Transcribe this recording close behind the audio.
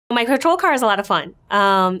My patrol car is a lot of fun.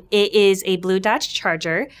 It is a blue Dodge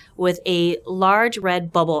Charger with a large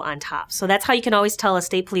red bubble on top. So that's how you can always tell a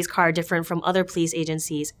state police car different from other police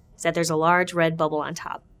agencies, is that there's a large red bubble on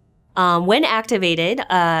top. When activated,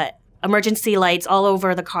 emergency lights all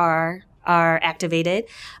over the car are activated.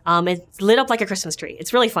 It's lit up like a Christmas tree.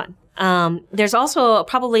 It's really fun. There's also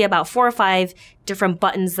probably about 4 or 5 different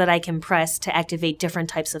buttons that I can press to activate different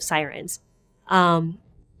types of sirens.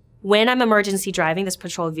 When I'm emergency driving this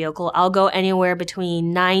patrol vehicle, I'll go anywhere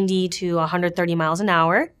between 90 to 130 miles an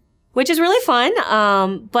hour, which is really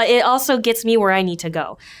fun, but it also gets me where I need to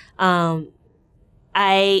go.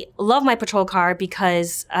 I love my patrol car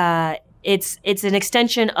because it's an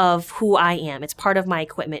extension of who I am. It's part of my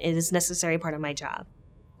equipment. It is a necessary part of my job.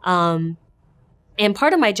 And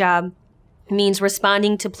part of my job means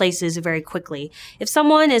responding to places very quickly. If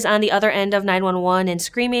someone is on the other end of 911 and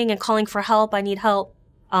screaming and calling for help, I need help,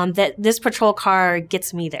 that this patrol car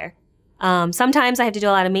gets me there. Sometimes I have to do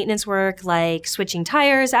a lot of maintenance work, like switching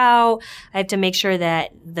tires out. I have to make sure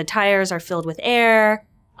that the tires are filled with air.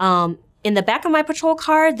 In the back of my patrol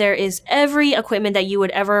car, there is every equipment that you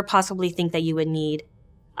would ever possibly think that you would need.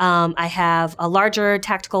 I have a larger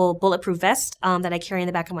tactical bulletproof vest that I carry in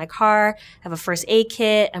the back of my car. I have a first aid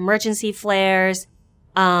kit, emergency flares,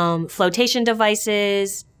 flotation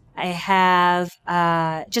devices. I have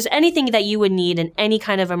just anything that you would need in any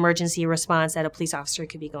kind of emergency response that a police officer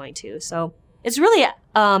could be going to. So it's really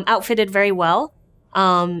outfitted very well.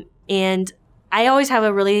 And I always have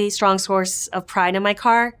a really strong source of pride in my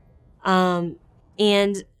car.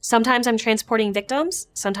 And sometimes I'm transporting victims.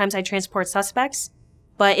 Sometimes I transport suspects.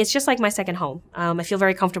 But it's just like my second home. I feel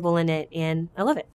very comfortable in it, and I love it.